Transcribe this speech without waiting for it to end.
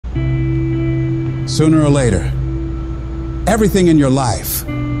Sooner or later, everything in your life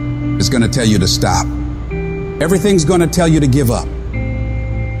is going to tell you to stop. Everything's going to tell you to give up.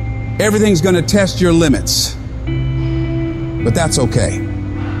 Everything's going to test your limits. But that's okay.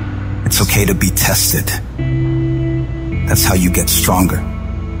 It's okay to be tested. That's how you get stronger.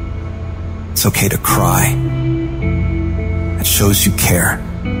 It's okay to cry. It shows you care.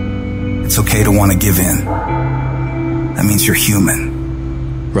 It's okay to want to give in. That means you're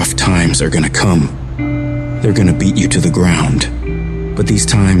human. Rough times are gonna come. They're gonna beat you to the ground. But these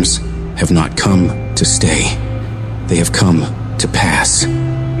times have not come to stay. They have come to pass.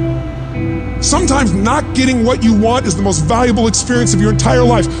 Sometimes not getting what you want is the most valuable experience of your entire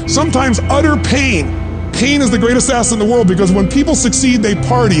life. Sometimes utter pain. Pain is the greatest assassin in the world, because when people succeed, they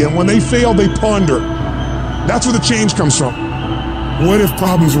party, and when they fail, they ponder. That's where the change comes from. What if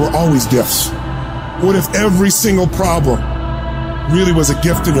problems were always gifts? What if every single problem really was a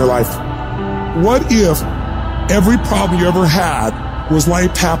gift in your life? What if every problem you ever had was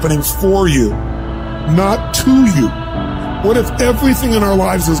life happening for you, not to you? What if everything in our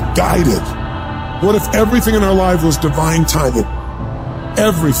lives was guided? What if everything in our life was divine timing?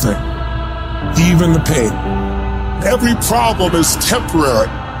 Everything, even the pain. Every problem is temporary.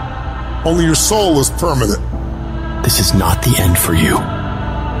 Only your soul is permanent. This is not the end for you.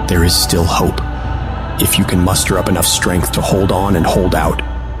 There is still hope. If you can muster up enough strength to hold on and hold out,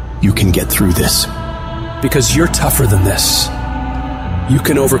 you can get through this. Because you're tougher than this. You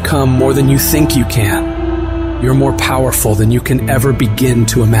can overcome more than you think you can. You're more powerful than you can ever begin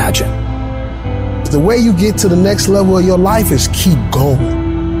to imagine. The way you get to the next level of your life is keep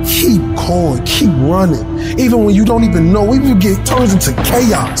going. Keep going, keep running. Even when you don't even know, even if it turns into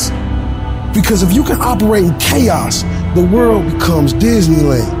chaos. Because if you can operate in chaos, the world becomes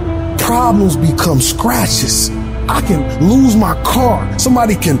Disneyland. Problems become scratches. I can lose my car.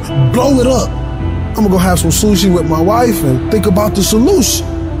 Somebody can blow it up. I'm gonna go have some sushi with my wife and think about the solution,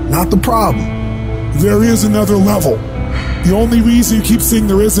 not the problem. There is another level. The only reason you keep saying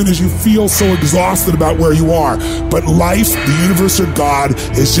there isn't is you feel so exhausted about where you are. But life, the universe, or God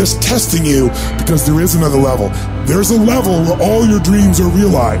is just testing you, because there is another level. There's a level where all your dreams are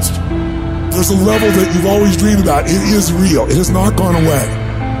realized. There's a level that you've always dreamed about. It is real. It has not gone away.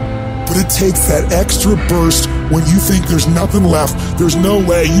 But it takes that extra burst when you think there's nothing left. There's no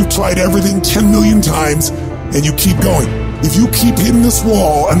way. You've tried everything 10 million times and you keep going. If you keep hitting this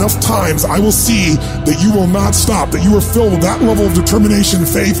wall enough times, I will see that you will not stop, that you are filled with that level of determination,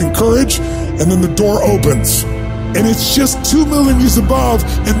 faith, and courage, and then the door opens. And it's just 2 million years above,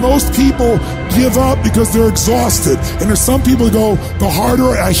 and most people give up because they're exhausted. And there's some people that go, the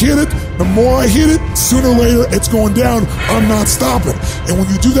harder I hit it, the more I hit it, sooner or later it's going down, I'm not stopping. And when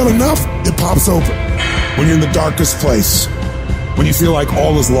you do that enough, it pops open. When you're in the darkest place, when you feel like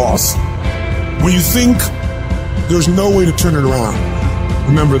all is lost, when you think there's no way to turn it around,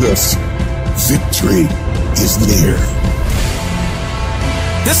 remember this: victory is near.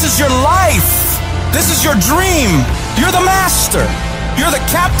 This is your life. This is your dream. You're the master. You're the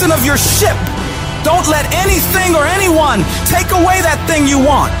captain of your ship. Don't let anything or anyone take away that thing you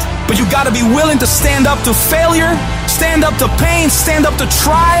want. But you gotta be willing to stand up to failure, stand up to pain, stand up to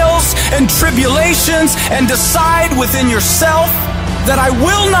trials and tribulations, and decide within yourself that I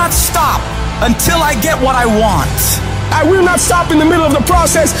will not stop until I get what I want. I will not stop in the middle of the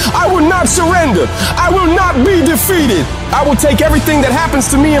process. I will not surrender. I will not be defeated. I will take everything that happens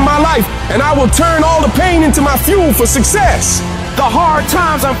to me in my life, and I will turn all the pain into my fuel for success. The hard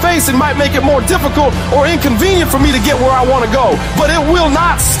times I'm facing might make it more difficult or inconvenient for me to get where I want to go, but it will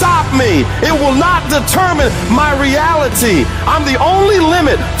not stop me. It will not determine my reality. I'm the only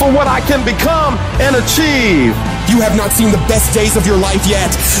limit for what I can become and achieve. You have not seen the best days of your life yet.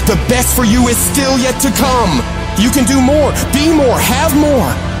 The best for you is still yet to come. You can do more, be more, have more.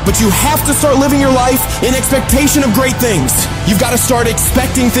 But you have to start living your life in expectation of great things. You've got to start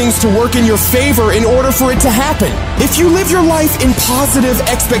expecting things to work in your favor in order for it to happen. If you live your life in positive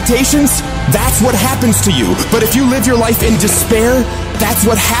expectations, that's what happens to you. But if you live your life in despair, that's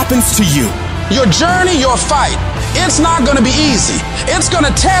what happens to you. Your journey, your fight, it's not going to be easy. It's going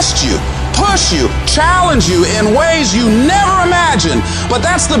to test you, push you, challenge you in ways you never imagined. But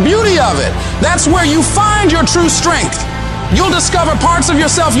that's the beauty of it. That's where you find your true strength. You'll discover parts of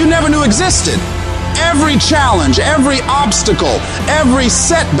yourself you never knew existed. Every challenge, every obstacle, every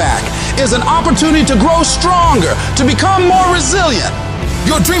setback is an opportunity to grow stronger, to become more resilient.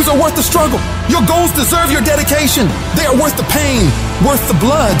 Your dreams are worth the struggle. Your goals deserve your dedication. They are worth the pain, worth the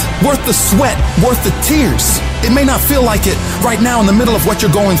blood, worth the sweat, worth the tears. It may not feel like it right now in the middle of what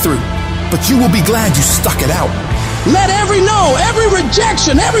you're going through, but you will be glad you stuck it out. Let every no, every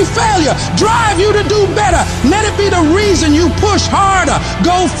rejection, every failure drive you to do better. Let it be the reason you push harder,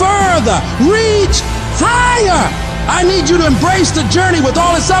 go further, reach higher. I need you to embrace the journey with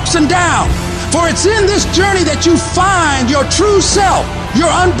all its ups and downs. For it's in this journey that you find your true self, your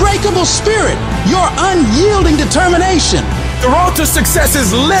unbreakable spirit, your unyielding determination. The road to success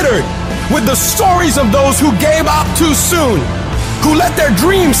is littered with the stories of those who gave up too soon, who let their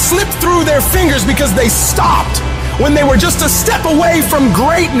dreams slip through their fingers because they stopped when they were just a step away from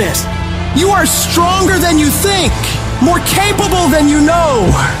greatness. You are stronger than you think, more capable than you know,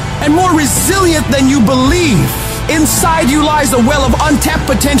 and more resilient than you believe. Inside you lies a well of untapped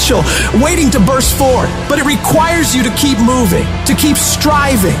potential waiting to burst forth, but it requires you to keep moving, to keep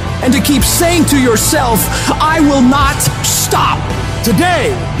striving, and to keep saying to yourself, I will not stop.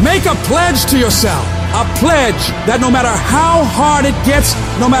 Today, make a pledge to yourself, a pledge that no matter how hard it gets,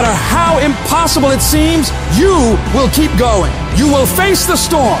 no matter how impossible it seems, you will keep going. You will face the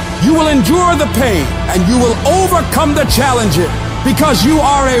storm, you will endure the pain, and you will overcome the challenges because you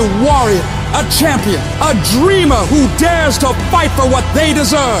are a warrior, a champion, a dreamer who dares to fight for what they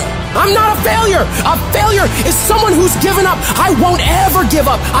deserve. I'm not a failure. A failure is someone who's given up. I won't ever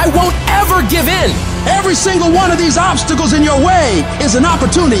give up. I won't ever give in. Every single one of these obstacles in your way is an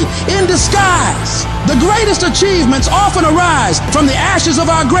opportunity in disguise. The greatest achievements often arise from the ashes of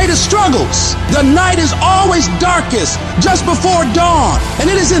our greatest struggles. The night is always darkest just before dawn, and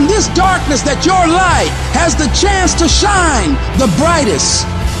it is in this darkness that your light has the chance to shine the brightest.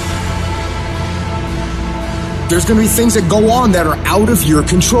 There's going to be things that go on that are out of your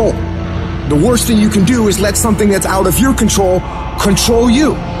control. The worst thing you can do is let something that's out of your control control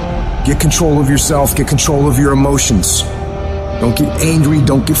you. Get control of yourself, get control of your emotions. Don't get angry,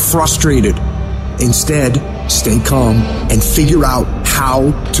 don't get frustrated. Instead, stay calm and figure out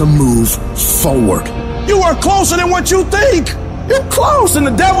how to move forward. You are closer than what you think. You're close, and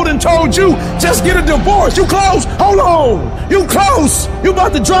the devil done told you, just get a divorce. You close, hold on. You close, you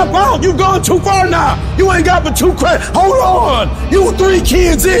about to drop out. You gone too far now. You ain't got but 2 credits. Hold on, you 3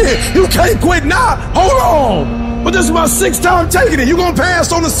 kids in. You can't quit now, hold on. But this is my 6th time taking it. You gonna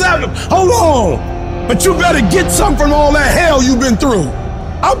pass on the 7th, hold on. But you better get something from all that hell you've been through.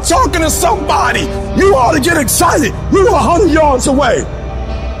 I'm talking to somebody. You ought to get excited. You are 100 yards away.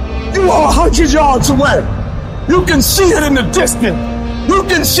 You are 100 yards away. You can see it in the distance. You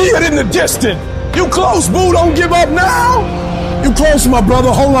can see it in the distance. You close, boo. Don't give up now. You close, my brother.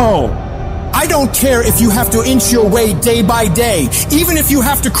 Hold on. I don't care if you have to inch your way day by day, even if you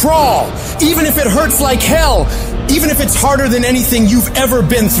have to crawl, even if it hurts like hell, even if it's harder than anything you've ever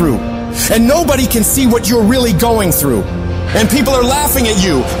been through. And nobody can see what you're really going through. And people are laughing at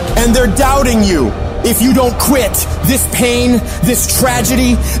you, and they're doubting you. If you don't quit, this pain, this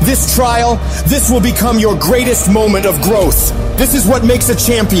tragedy, this trial, this will become your greatest moment of growth. This is what makes a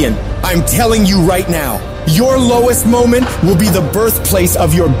champion. I'm telling you right now, your lowest moment will be the birthplace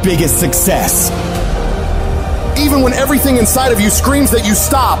of your biggest success. Even when everything inside of you screams that you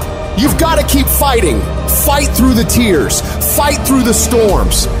stop, you've got to keep fighting. Fight through the tears. Fight through the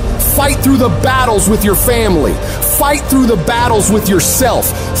storms. Fight through the battles with your family. Fight through the battles with yourself.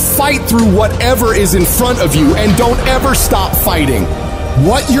 Fight through whatever is in front of you, and don't ever stop fighting.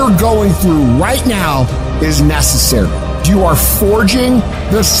 What you're going through right now is necessary. You are forging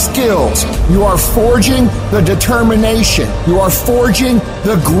the skills. You are forging the determination. You are forging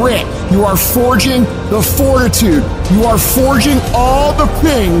the grit. You are forging the fortitude. You are forging all the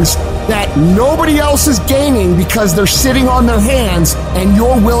things that nobody else is gaining because they're sitting on their hands and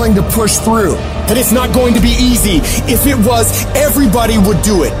you're willing to push through. And it's not going to be easy. If it was, everybody would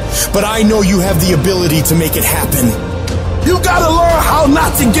do it. But I know you have the ability to make it happen. You gotta learn how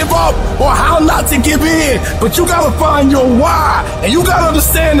not to give up or how not to give in. But you gotta find your why. And you gotta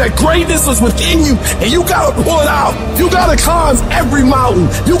understand that greatness is within you. And you gotta pull it out. You gotta climb every mountain.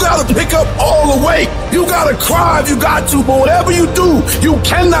 You gotta pick up all the weight. You gotta cry if you got to. But whatever you do, you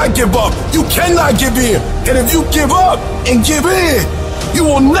cannot give up. You cannot give in. And if you give up and give in, you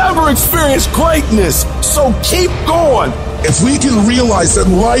will never experience greatness. So keep going. If we can realize that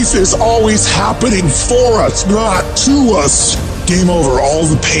life is always happening for us, not to us, game over. All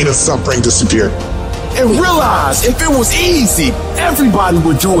the pain and suffering disappear. And realize if it was easy, everybody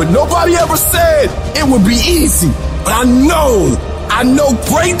would do it. Nobody ever said it would be easy. But I know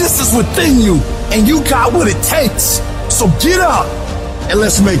greatness is within you, and you got what it takes. So get up and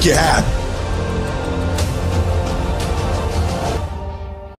let's make it happen.